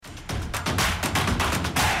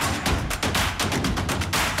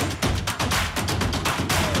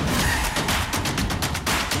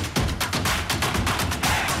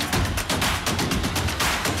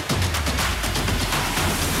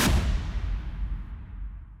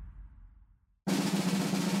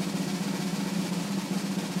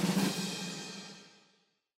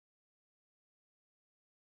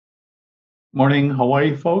Morning,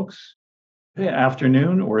 Hawaii folks. Hey,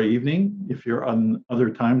 afternoon or evening, if you're on other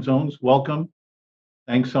time zones, welcome.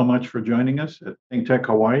 Thanks so much for joining us at Think Tech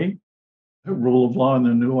Hawaii. The rule of law and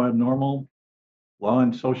the new abnormal, law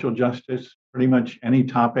and social justice, pretty much any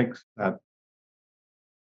topics that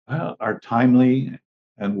are timely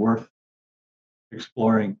and worth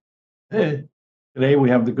exploring. Hey, today we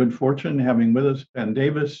have the good fortune having with us Ben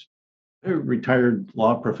Davis, a retired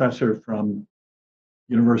law professor from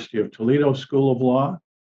University of Toledo School of Law,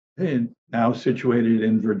 and now situated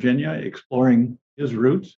in Virginia, exploring his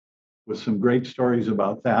roots with some great stories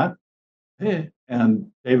about that.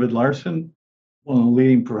 And David Larson, one of the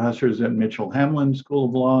leading professors at Mitchell Hamlin School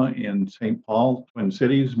of Law in St. Paul, Twin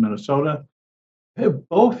Cities, Minnesota.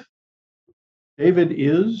 Both David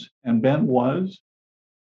is and Ben was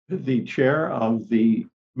the chair of the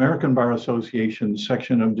American Bar Association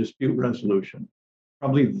section of dispute resolution,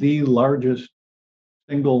 probably the largest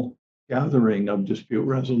single gathering of dispute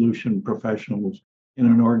resolution professionals in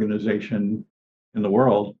an organization in the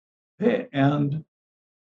world. And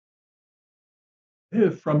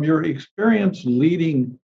from your experience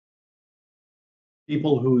leading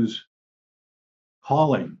people whose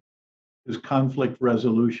calling is conflict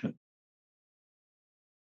resolution,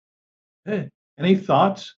 any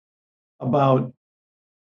thoughts about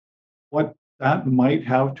what that might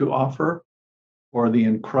have to offer for the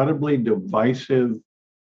incredibly divisive,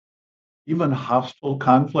 even hostile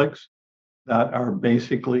conflicts that are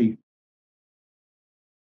basically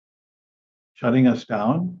shutting us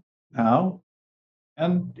down now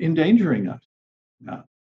and endangering us now?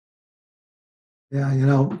 Yeah,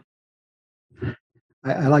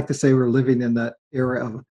 I like to say we're living in that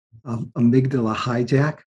era of amygdala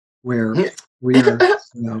hijack, where we are,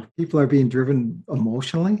 people are being driven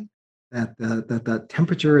emotionally. That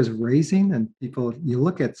temperature is raising, and people. You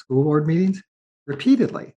look at school board meetings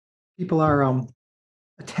repeatedly. People are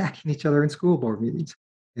attacking each other in school board meetings,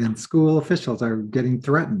 and school officials are getting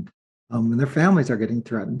threatened, and their families are getting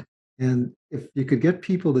threatened. And if you could get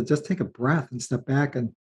people to just take a breath and step back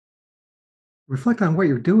and reflect on what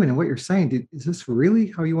you're doing and what you're saying. Is this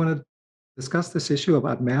really how you want to discuss this issue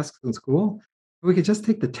about masks in school? We could just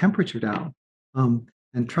take the temperature down,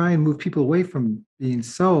 and try and move people away from being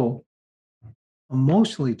so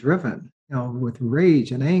emotionally driven, with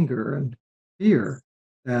rage and anger and fear.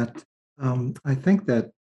 That I think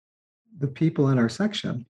that the people in our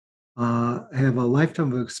section have a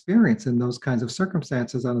lifetime of experience in those kinds of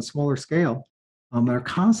circumstances on a smaller scale, and are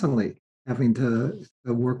constantly having to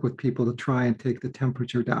work with people to try and take the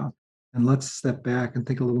temperature down. And let's step back and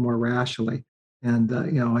think a little more rationally. And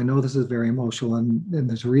I know this is very emotional, and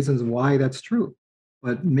there's reasons why that's true,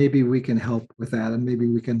 but maybe we can help with that, and maybe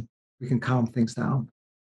we can calm things down.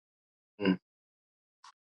 Mm.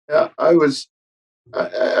 Yeah, I was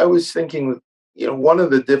thinking, one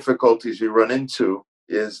of the difficulties we run into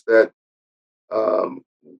is that um,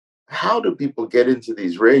 how do people get into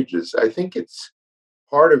these rages? I think it's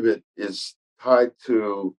part of it is tied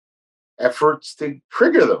to efforts to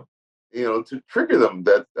trigger them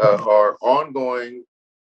that are ongoing,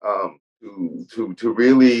 to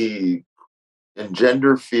really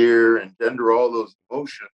engender fear, engender all those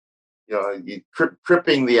emotions.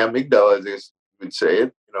 Tripping the amygdala, as you would say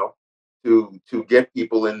it, to get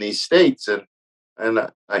people in these states. And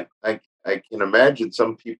I can imagine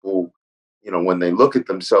some people, when they look at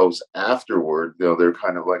themselves afterward, they're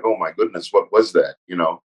kind of like, oh my goodness, what was that?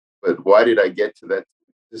 But why did I get to that,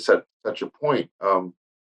 to such a point?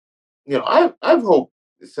 I've hoped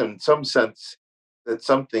in some sense that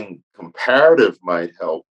something comparative might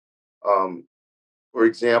help. Um, for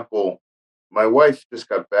example, my wife just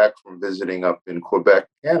got back from visiting up in Quebec,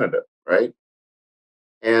 Canada, right?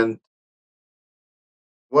 And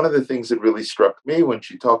one of the things that really struck me when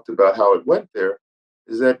she talked about how it went there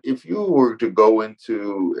is that if you were to go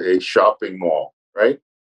into a shopping mall, right,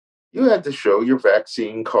 you had to show your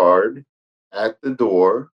vaccine card at the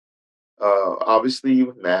door. Obviously,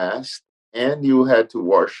 you masked, and you had to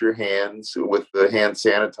wash your hands with the hand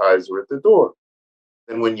sanitizer at the door.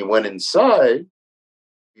 And when you went inside,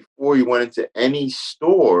 before you went into any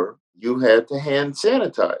store, you had to hand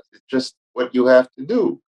sanitize. It's just what you have to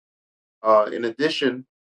do. In addition,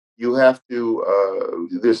 you have to,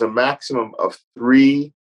 there's a maximum of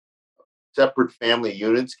three separate family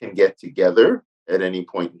units can get together at any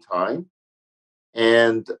point in time.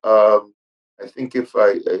 And I think if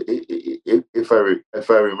I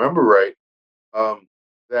remember right,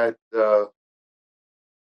 that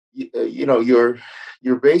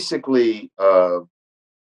you're basically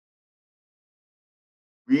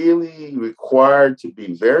really required to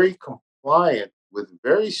be very compliant with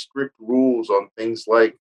very strict rules on things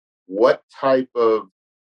like what type of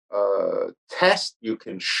test you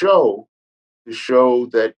can show to show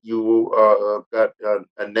that you got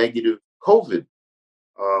a negative COVID.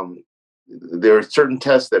 Um, there are certain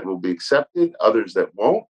tests that will be accepted, others that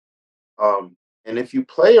won't. And if you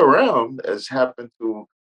play around, as happened to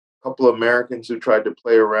a couple of Americans who tried to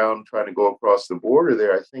play around trying to go across the border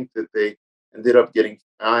there, I think that they ended up getting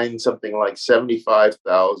fined something like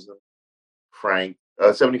 75,000 franc,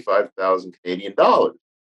 75,000 Canadian dollars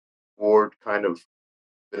for kind of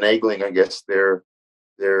finagling, I guess, their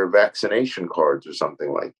vaccination cards or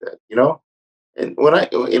something like that, you know? And when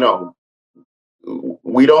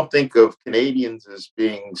we don't think of Canadians as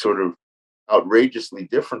being sort of outrageously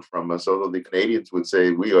different from us, although the Canadians would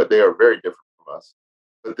say they are very different from us.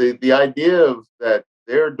 But the idea of that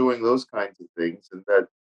they're doing those kinds of things and that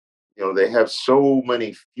they have so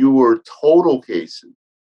many fewer total cases.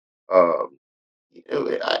 Um,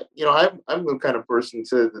 I'm the kind of person who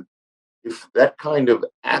says that if that kind of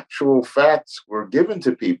actual facts were given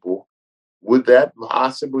to people, would that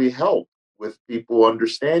possibly help with people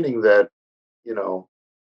understanding that you know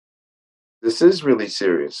this is really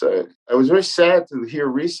serious? I was very sad to hear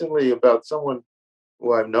recently about someone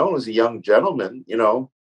who I've known as a young gentleman,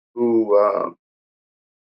 who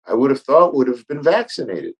I would have thought would have been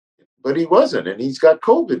vaccinated, but he wasn't, and he's got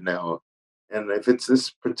COVID now. And if it's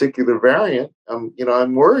this particular variant,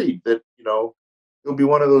 I'm worried that he'll be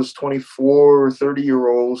one of those 24 or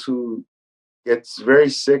 30-year-olds who gets very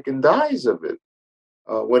sick and dies of it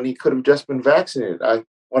when he could have just been vaccinated. I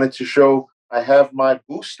wanted to show I have my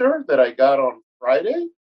booster that I got on Friday,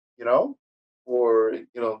 you know, for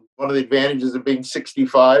one of the advantages of being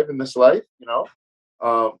 65 in this life,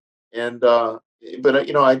 um, and but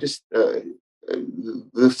I just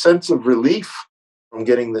the sense of relief from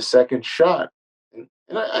getting the second shot,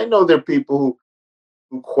 and I know there are people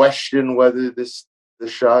who question whether the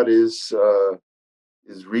shot is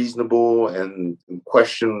reasonable and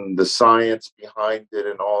question the science behind it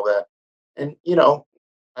and all that. And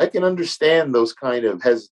I can understand those kind of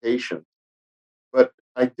hesitations, but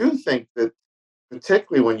I do think that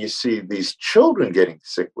particularly when you see these children getting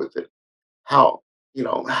sick with it, how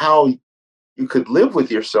how you could live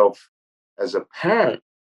with yourself as a parent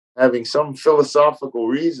having some philosophical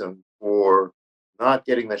reason for not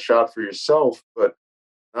getting the shot for yourself, but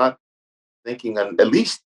not thinking at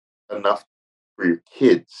least enough for your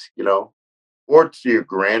kids, or to your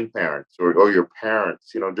grandparents or your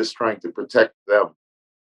parents, just trying to protect them.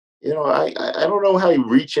 I don't know how you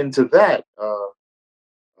reach into that. Um,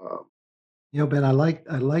 Ben, I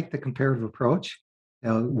like the comparative approach.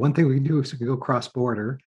 One thing we can do is we can go cross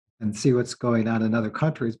border and see what's going on in other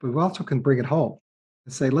countries, but we also can bring it home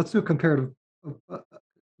and say, let's do a comparative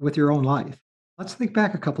with your own life. Let's think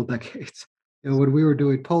back a couple decades. When we were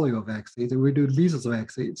doing polio vaccines and we were doing measles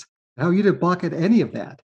vaccines, how you didn't balk at any of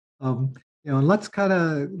that. Um, and let's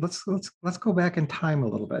go back in time a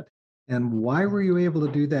little bit. And why were you able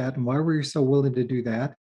to do that? And why were you so willing to do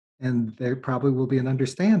that? And there probably will be an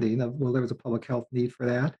understanding of, well, there was a public health need for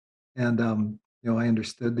that. And I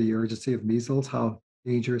understood the urgency of measles, how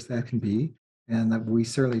dangerous that can be, and that we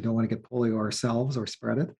certainly don't want to get polio ourselves or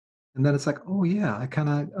spread it. And then it's like, oh yeah, I kind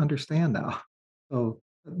of understand now. So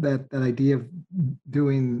that idea of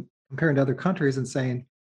doing comparing to other countries and saying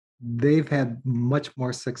they've had much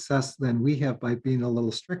more success than we have by being a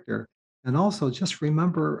little stricter. And also just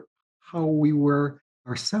remember how we were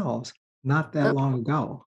ourselves not that yeah, long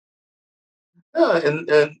ago. yeah, and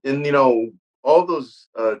all those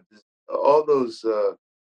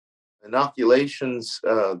inoculations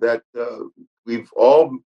that we've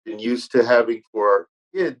all been used to having for our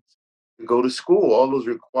kids to go to school, all those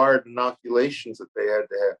required inoculations that they had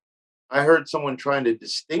to have. I heard someone trying to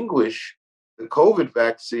distinguish the COVID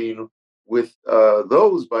vaccine with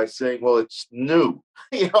those by saying, well, it's new.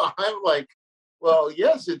 I'm like, well,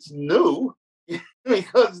 yes, it's new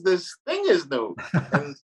because this thing is new.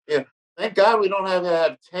 And yeah, thank God we don't have to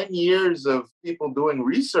have 10 years of people doing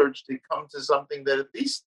research to come to something that at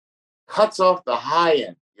least cuts off the high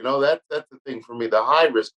end. That's the thing for me, the high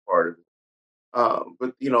risk part of it.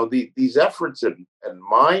 But these efforts and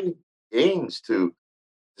mind games to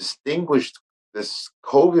distinguish this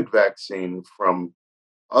COVID vaccine from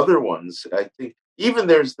other ones, I think even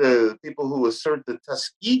there's the people who assert the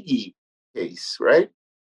Tuskegee case, right?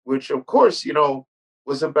 Which of course,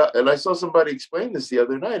 was about, and I saw somebody explain this the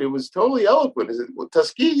other night. It was totally eloquent. Is it, well,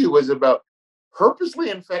 Tuskegee was about purposely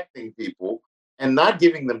infecting people and not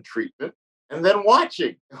giving them treatment and then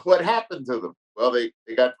watching what happened to them. Well, they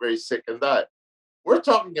got very sick and died. We're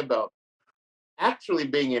talking about actually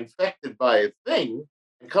being infected by a thing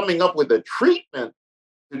and coming up with a treatment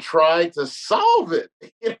to try to solve it.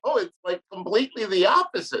 It's like completely the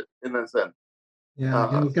opposite in a sense.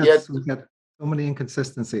 Yeah, Yet, we've got so many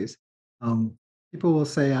inconsistencies. Um, People will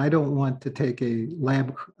say, "I don't want to take a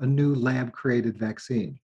new lab created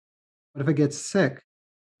vaccine, but if I get sick,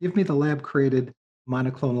 give me the lab created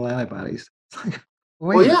monoclonal antibodies." It's like,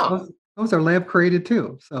 wait well, a minute, yeah, those are lab created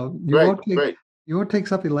too. So right, right, you won't take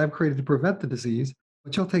something lab created to prevent the disease,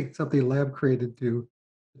 but you'll take something lab created to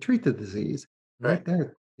treat the disease. right. Right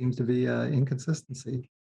there seems to be inconsistency.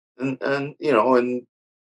 And and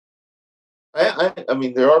I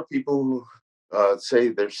mean, there are people who say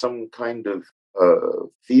there's some kind of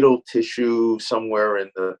fetal tissue somewhere in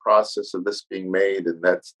the process of this being made, and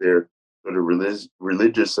that's their sort of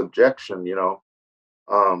religious objection.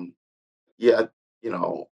 Um, yeah, you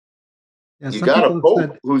know, Yeah, you some got a people have pope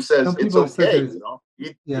said who says some it's people have said okay. there's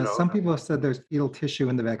You Yeah, know, some people have said there's fetal tissue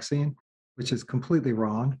in the vaccine, which is completely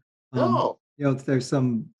wrong. no, There's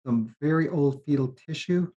some very old fetal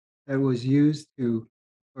tissue that was used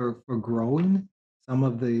for growing some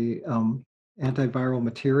of the antiviral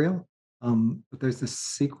material. But there's this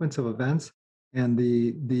sequence of events, and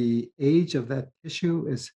the age of that tissue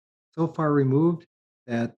is so far removed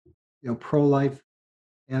that pro-life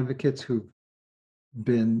advocates who've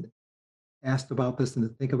been asked about this and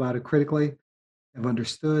to think about it critically have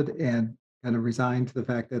understood and kind of resigned to the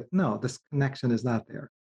fact that no, this connection is not there.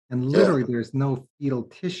 And yeah, literally, there's no fetal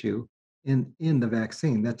tissue in the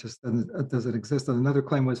vaccine. That just doesn't exist. And another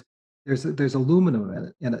claim was there's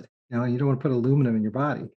aluminum in it. You don't want to put aluminum in your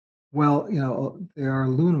body. Well, there are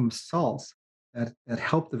aluminum salts that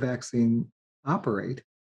help the vaccine operate,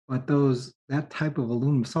 but that type of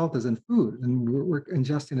aluminum salt is in food, and we're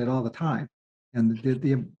ingesting it all the time. And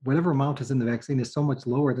the whatever amount is in the vaccine is so much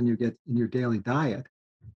lower than you get in your daily diet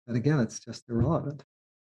that again, it's just irrelevant.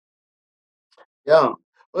 yeah.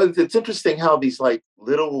 Well, it's interesting how these like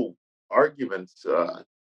little arguments.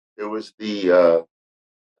 There was the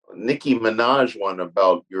Nicki Minaj one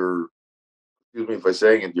about your, excuse me for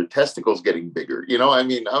saying it, your testicles getting bigger. I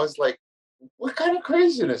mean, I was like, what kind of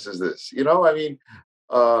craziness is this? I mean,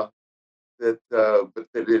 uh, but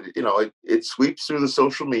that it sweeps through the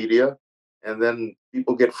social media, and then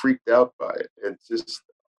people get freaked out by it. It's just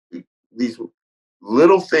these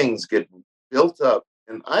little things get built up,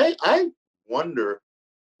 and I wonder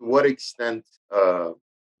to what extent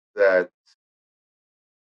that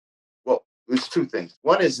well, there's two things.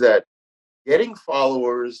 One is that getting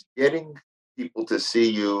followers, getting people to see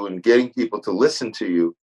you, and getting people to listen to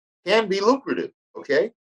you can be lucrative.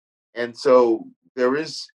 Okay, and so there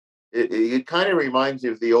is. It kind of reminds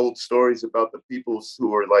me of the old stories about the people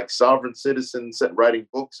who are like sovereign citizens writing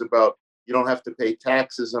books about you don't have to pay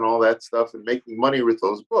taxes and all that stuff and making money with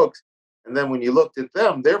those books. And then when you looked at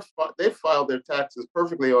them, they filed their taxes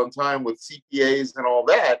perfectly on time with CPAs and all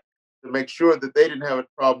that to make sure that they didn't have a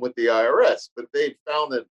problem with the IRS. But they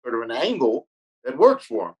found that sort of an angle that works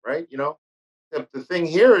for them, right? The thing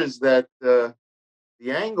here is that the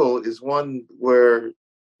angle is one where,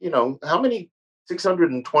 how many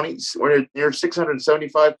 620, we're near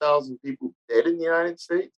 675,000 people dead in the United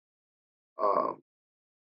States. Um,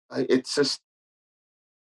 it's just,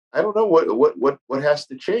 I don't know what has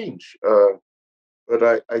to change.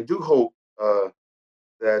 But I do hope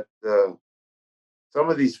that some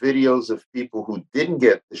of these videos of people who didn't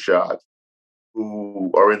get the shot,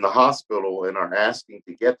 who are in the hospital and are asking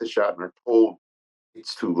to get the shot and are told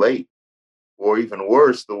it's too late, or even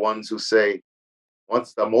worse, the ones who say,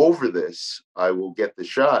 once I'm over this, I will get the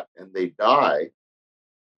shot, and they die,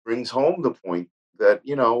 brings home the point that,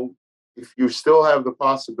 if you still have the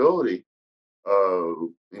possibility,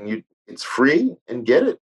 it's free, and get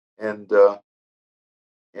it, and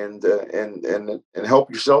and help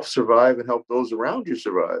yourself survive and help those around you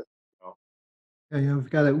survive. Yeah,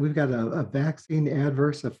 we've got a vaccine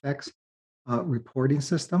adverse effects reporting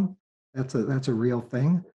system. That's a real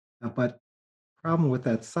thing. But problem with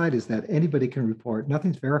that site is that anybody can report.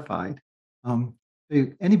 Nothing's verified. Um,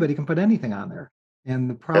 Anybody can put anything on there. And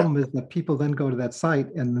the Yeah, problem is that people then go to that site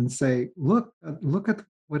and then say, look at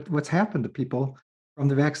what's happened to people from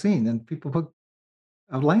the vaccine. And people put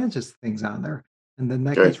outlandish things on there. And then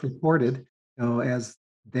that right. gets reported, as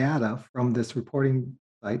data from this reporting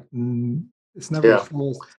site. And it's never Yeah,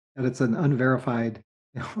 disclosed that it's an unverified,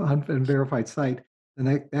 unverified site. And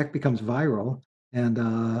that becomes viral. And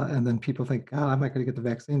then people think, oh, I'm not going to get the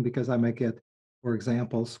vaccine because I might get, for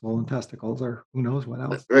example, swollen testicles or who knows what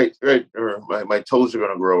else. right, right. Or my toes are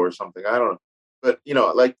going to grow or something. I don't know. But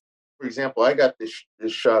like for example, I got this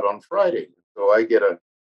shot on Friday, so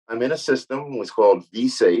I'm in a system. It's called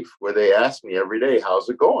VSafe, where they ask me every day, how's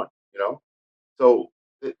it going? So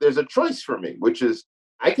there's a choice for me, which is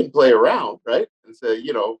I can play around, right? And say,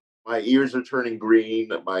 my ears are turning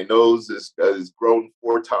green, my nose is grown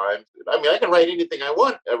 4 times. I mean, I can write anything I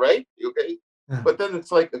want, right? Okay. Yeah. But then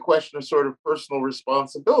it's like a question of sort of personal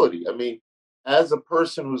responsibility. I mean, as a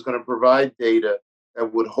person who's going to provide data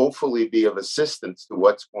that would hopefully be of assistance to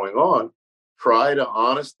what's going on, try to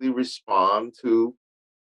honestly respond to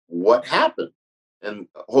what happened and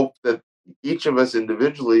hope that each of us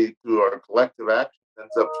individually, through our collective action,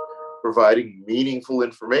 ends up providing meaningful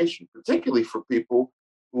information, particularly for people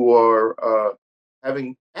who are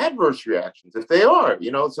having adverse reactions, if they are,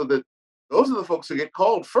 so that those are the folks who get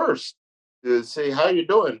called first to say, how you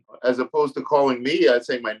doing? As opposed to calling me, I'd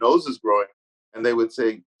say my nose is growing. And they would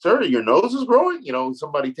say, sir, your nose is growing?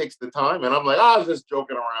 Somebody takes the time. And I'm like, I was just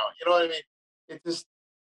joking around. You know what I mean?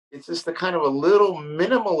 It's just a kind of a little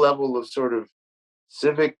minimal level of sort of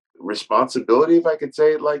civic responsibility, if I could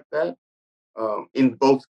say it like that, in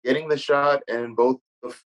both getting the shot and in both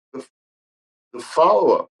the, the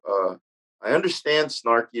follow up. I understand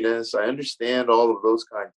snarkiness. I understand all of those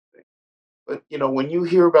kinds of things. But, when you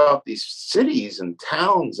hear about these cities and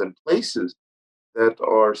towns and places that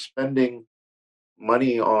are spending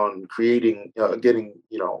money on getting,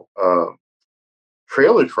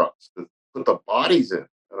 trailer trucks to put the bodies in.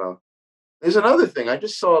 There's another thing. I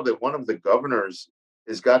just saw that one of the governors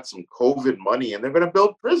has got some COVID money and they're going to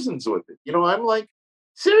build prisons with it. I'm like,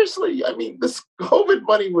 seriously? I mean, this COVID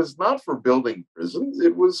money was not for building prisons,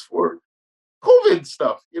 it was for COVID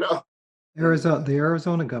stuff. The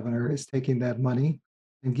Arizona governor is taking that money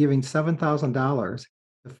and giving $7,000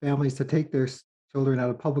 to families to take their children out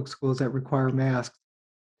of public schools that require masks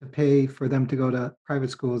to pay for them to go to private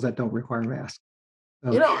schools that don't require masks.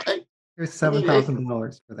 You So know, here's I mean,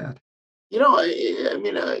 $7,000 for that. I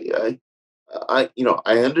mean,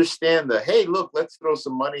 I understand that. Hey, look, let's throw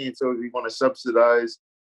some money, and so we want to subsidize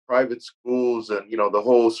private schools, and the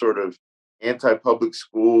whole sort of anti-public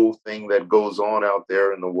school thing that goes on out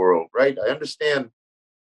there in the world, right? I understand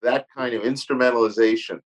that kind of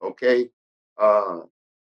instrumentalization. Okay,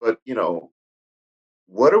 but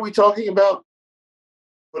what are we talking about?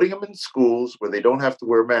 Putting them in schools where they don't have to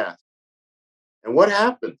wear masks. And what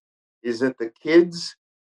happens is that the kids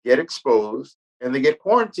get exposed and they get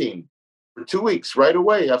quarantined for 2 weeks right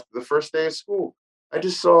away after the first day of school. I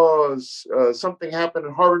just saw something happen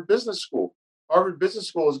at Harvard Business School. Harvard Business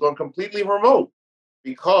School has gone completely remote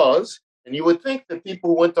because, and you would think that people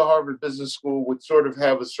who went to Harvard Business School would sort of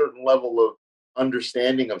have a certain level of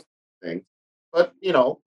understanding of things, but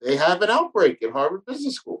they have an outbreak at Harvard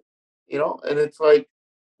Business School, and it's like,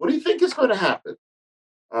 what do you think is going to happen?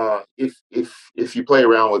 If you play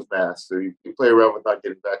around with masks or you play around with not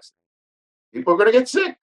getting vaccinated, people are going to get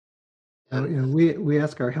sick. And We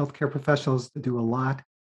ask our healthcare professionals to do a lot,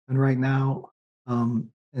 and right now,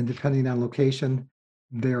 and depending on location,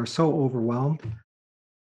 they are so overwhelmed.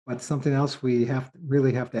 But something else we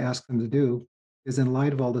really have to ask them to do is, in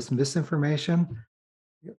light of all this misinformation,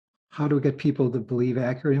 how do we get people to believe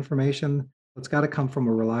accurate information? Well, it's got to come from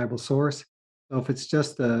a reliable source. So if it's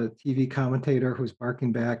just a TV commentator who's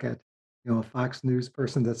barking back at, a Fox News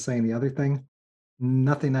person that's saying the other thing,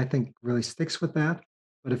 nothing I think really sticks with that.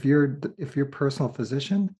 But if your personal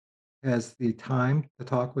physician has the time to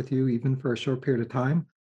talk with you, even for a short period of time,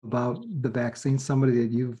 about the vaccine, somebody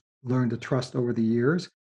that you've learned to trust over the years,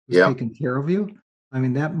 who's yeah, taken care of you, I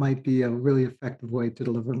mean, that might be a really effective way to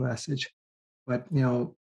deliver a message. But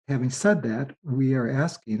having said that, we are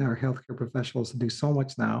asking our healthcare professionals to do so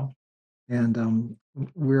much now, and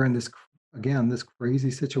we're in this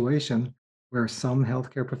crazy situation where some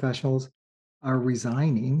healthcare professionals are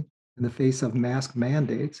resigning in the face of mask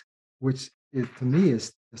mandates, which to me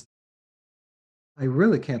is just, I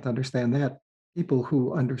really can't understand that. People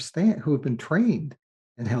who have been trained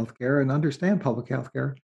in healthcare and understand public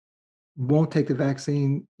healthcare won't take the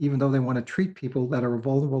vaccine, even though they want to treat people that are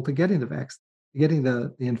vulnerable to getting the vaccine, getting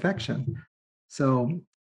the infection. So,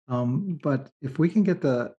 but if we can get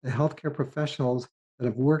the healthcare professionals that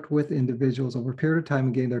have worked with individuals over a period of time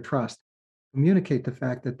and gain their trust, communicate the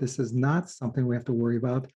fact that this is not something we have to worry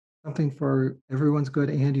about, something for everyone's good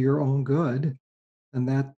and your own good, and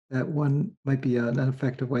that one might be an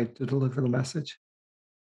effective way to deliver the message.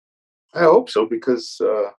 I hope so because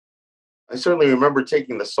I certainly remember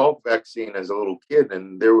taking the Salk vaccine as a little kid,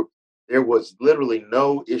 and there was literally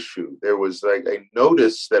no issue. There was like a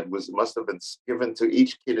notice that must have been given to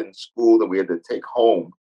each kid in school that we had to take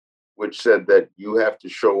home, which said that you have to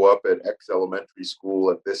show up at X elementary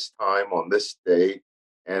school at this time on this day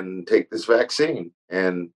and take this vaccine.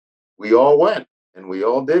 And we all went and we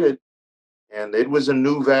all did it. And it was a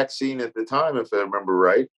new vaccine at the time, if I remember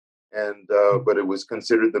right. And but it was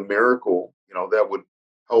considered the miracle, that would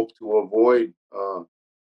help to avoid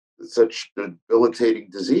such debilitating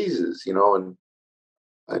diseases, and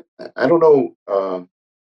I don't know.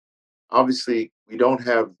 Obviously, we don't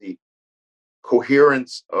have the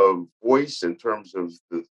coherence of voice in terms of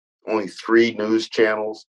the only three news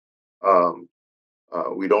channels. Um,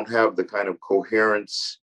 we don't have the kind of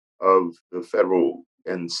coherence of the federal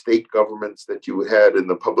and state governments that you had in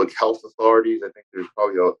the public health authorities. I think there's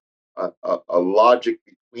probably a logic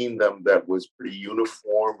between them that was pretty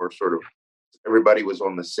uniform, or sort of everybody was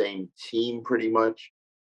on the same team pretty much.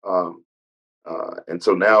 Um, and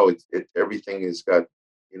so now everything has got,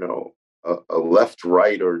 you know, a left,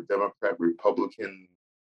 right, or Democrat, Republican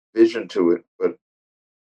vision to it. But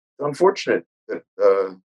it's unfortunate that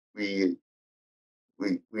we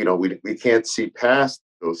we can't see past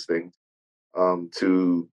those things,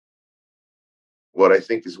 to what I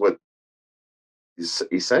think is what is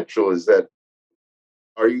essential, is that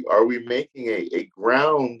are we making a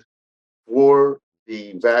ground for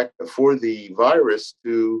for the virus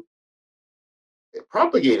to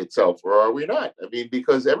propagate itself, or are we not? I mean,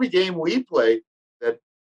 because every game we play that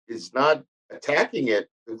is not attacking it,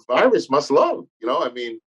 the virus must love. I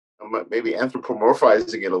mean, I'm maybe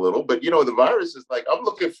anthropomorphizing it a little, but the virus is like, I'm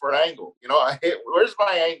looking for an angle. Where's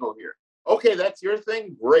my angle here? Okay, that's your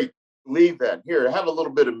thing. Great, leave that here. Have a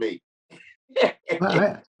little bit of me.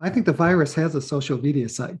 I think the virus has a social media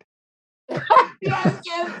site. Yes,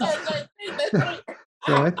 that's right.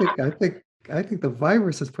 So I think the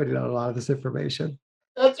virus is putting out a lot of this information.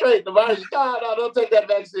 That's right. The virus. No, don't take that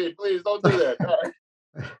vaccine, please. Don't do that.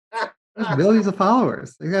 There's millions of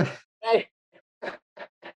followers.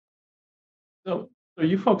 So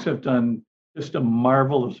you folks have done just a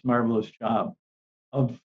marvelous job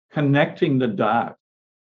of connecting the dots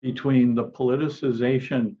between the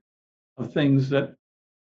politicization of things that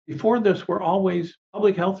before this were always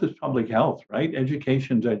public health is public health, right?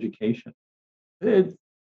 Education's education.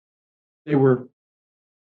 They were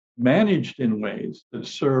managed in ways that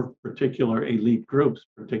serve particular elite groups,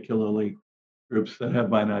 particularly groups that have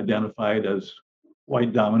been identified as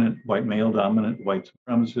white dominant, white male dominant, white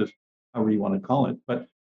supremacist, however you want to call it. But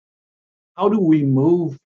how do we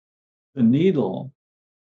move the needle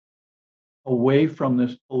away from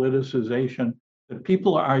this politicization that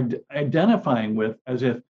people are identifying with as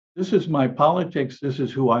if this is my politics, this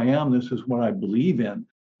is who I am, this is what I believe in,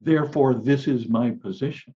 therefore this is my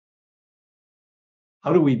position?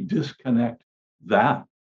 How do we disconnect that?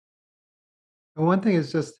 And one thing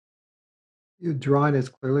is just you draw it as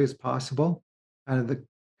clearly as possible, kind of the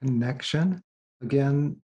connection.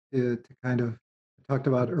 Again, to kind of talked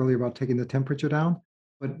about earlier about taking the temperature down,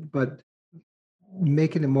 but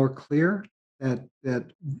making it more clear that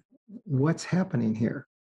what's happening here.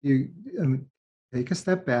 You take a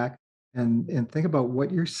step back and think about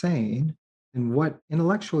what you're saying and what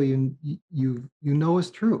intellectually you know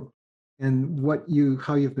is true, and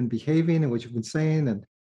how you've been behaving and what you've been saying and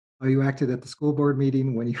how you acted at the school board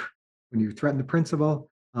meeting when you threatened the principal.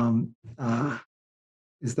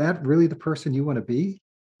 Is that really the person you want to be?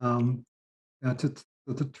 Um,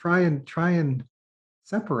 to try and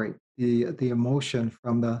separate the emotion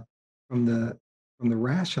from the from the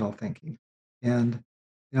rational thinking. And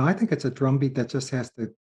I think it's a drumbeat that just has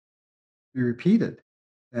to be repeated.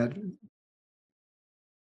 That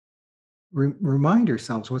remind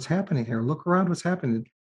yourselves what's happening here. Look around what's happening.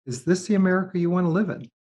 Is this the America you want to live in?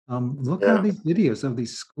 Look at all Yeah. these videos of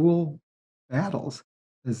these school battles.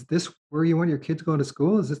 Is this where you want your kids going to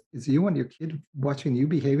school? Is you want your kid watching you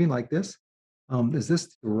behaving like this? Is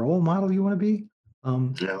this the role model you want to be?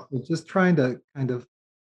 Yeah. We're just trying to kind of.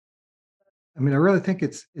 I mean, I really think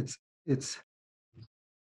it's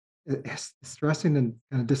stressing and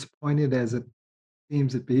kind of disappointed as it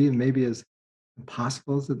seems to be, and maybe as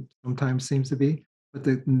impossible as it sometimes seems to be, but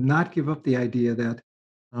to not give up the idea that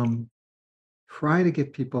um, try to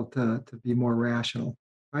get people to be more rational,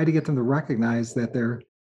 try to get them to recognize that they're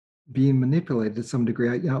being manipulated to some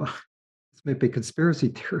degree. This may be conspiracy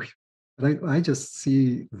theory, but I just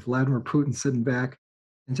see Vladimir Putin sitting back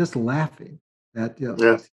and just laughing that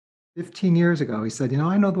Yeah. 15 years ago he said,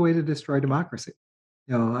 I know the way to destroy democracy.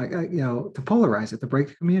 To polarize it, to break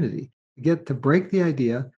the community, to break the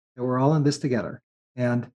idea that we're all in this together.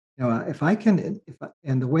 And if I can,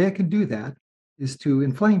 and the way I can do that is to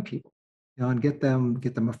inflame people, and get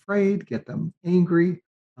them afraid, get them angry,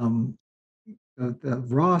 the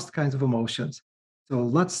rawest kinds of emotions. So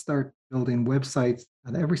let's start building websites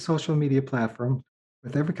on every social media platform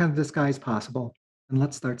with every kind of disguise possible, and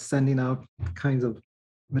let's start sending out kinds of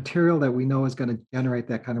material that we know is going to generate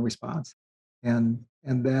that kind of response. And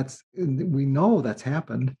we know that's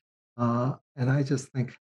happened. And I just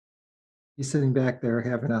think he's sitting back there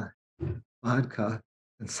having a vodka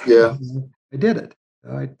and Yeah, saying, I did it.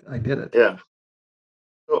 I did it. yeah.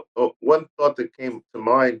 So, one thought that came to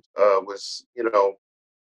mind was,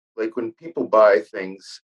 like when people buy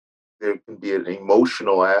things, there can be an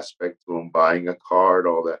emotional aspect to them, buying a card,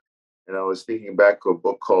 all that. And I was thinking back to a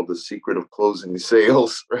book called The Secret of Closing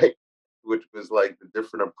Sales, right? Which was like the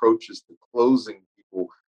different approaches to closing people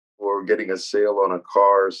or getting a sale on a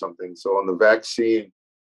car or something. So on the vaccine,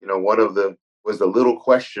 one of the was the little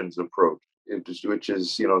questions approach, which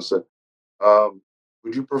is, so um,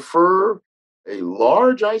 would you prefer a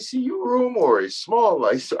large ICU room or a small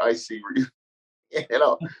ICU? you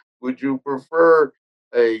know, would you prefer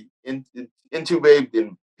a intubated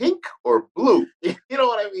in pink or blue? You know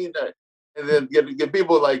what I mean? And then get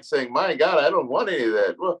people like saying, "My God, I don't want any of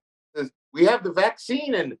that." Well, we have the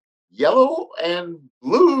vaccine in yellow and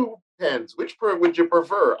blue pens. Which would you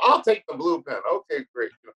prefer? I'll take the blue pen. Okay,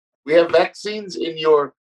 great. We have vaccines in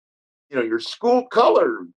your school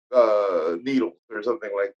color needles or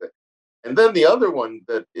something like that. And then the other one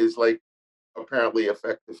that is like apparently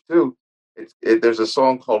effective too. There's a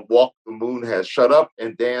song called "Walk the Moon Has Shut Up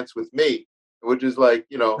and Dance with Me," which is like,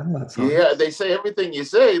 I know that song. yeah, they say everything you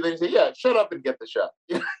say. They say, yeah, shut up and get the shot.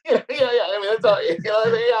 Yeah, yeah, yeah. I mean, that's all. Yeah,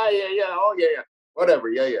 yeah, yeah. Oh, yeah, yeah. Whatever.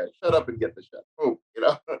 Yeah, yeah. Shut up and get the shot. Boom.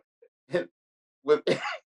 And with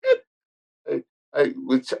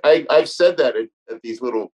I've said that at these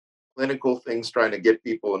little clinical things, trying to get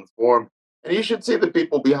people informed. And you should see the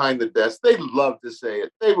people behind the desk. They love to say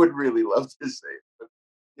it. They would really love to say it. But,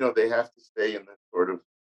 they have to stay in this sort of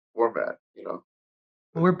format. Well,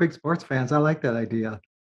 we're big sports fans. I like that idea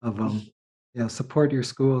of support your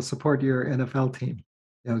school, support your NFL team.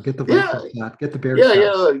 Get the Yeah, Vikings shot, get the Bears yeah,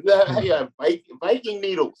 shot. yeah, yeah, Yeah, yeah. Viking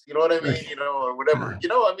needles. You know what I mean? right. Or whatever. Yeah.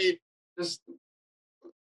 I mean, just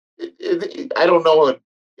I don't know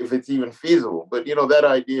if it's even feasible, but that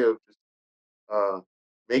idea of just uh,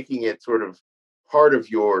 making it sort of part of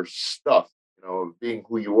your stuff, being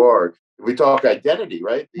who you are. We talk identity,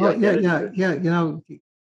 right? The Well, yeah, identity yeah, that, yeah.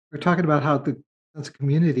 We're talking about how the sense of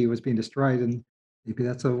community was being destroyed, and maybe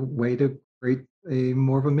that's a way to create a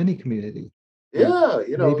more of a mini community. And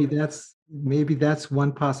yeah, maybe that's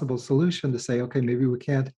one possible solution to say, okay, maybe we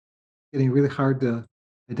can't getting really hard to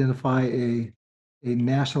identify a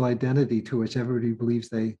national identity to which everybody believes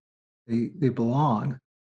they belong.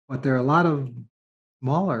 But there are a lot of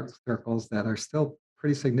smaller circles that are still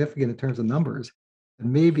pretty significant in terms of numbers.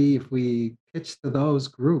 And maybe if we pitch to those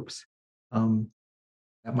groups, um,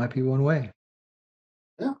 that might be one way.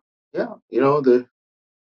 yeah, yeah.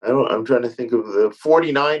 I'm trying to think of the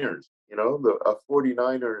 49ers, the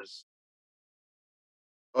 49ers.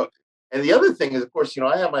 Uh, and the other thing is, of course,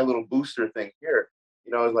 I have my little booster thing here,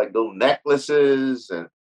 it's like little necklaces and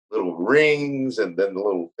little rings and then the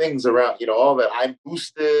little things around, all that I'm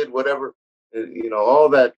boosted, whatever, all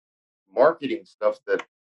that marketing stuff that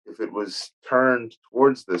if it was turned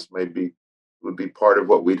towards this, maybe would be part of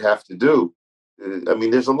what we'd have to do. I mean,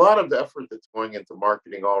 there's a lot of effort that's going into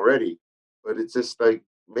marketing already, but it's just like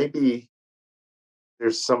maybe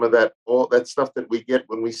there's some of that all that stuff that we get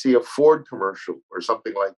when we see a Ford commercial or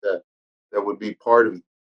something like that that would be part of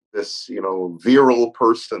this, virile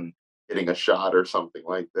person getting a shot or something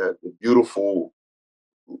like that. The beautiful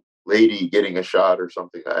lady getting a shot or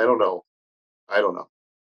something. I don't know. I don't know.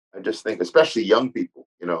 I just think, especially young people.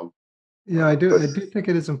 Yeah, I do. But I do think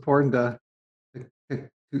it is important to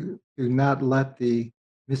not let the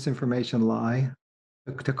misinformation lie,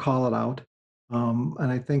 to call it out.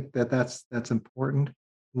 And I think that's important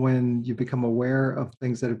when you become aware of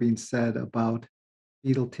things that are being said about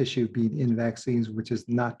fetal tissue being in vaccines, which is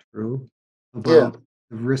not true, yeah, about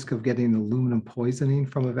the risk of getting aluminum poisoning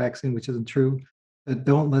from a vaccine, which isn't true.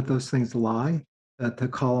 Don't let those things lie, to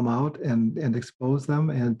call them out and expose them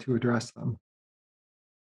and to address them.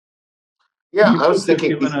 yeah. You I was folks have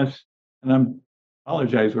thinking, given us, and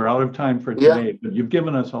apologize, we're out of time for yeah, today, but you've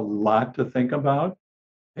given us a lot to think about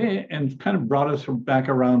and kind of brought us back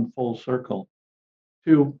around full circle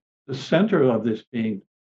to the center of this being,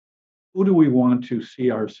 who do we want to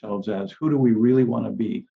see ourselves as? Who do we really want to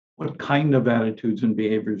be? What kind of attitudes and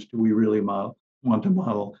behaviors do we really want to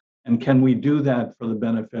model? And can we do that for the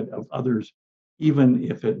benefit of others, even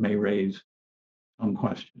if it may raise some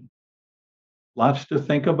question? Lots to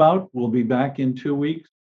think about. We'll be back in 2 weeks.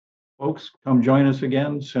 Folks, come join us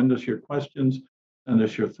again. Send us your questions, send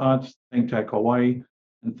us your thoughts. Think Tech Hawaii,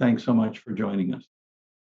 and thanks so much for joining us.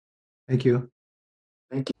 Thank you.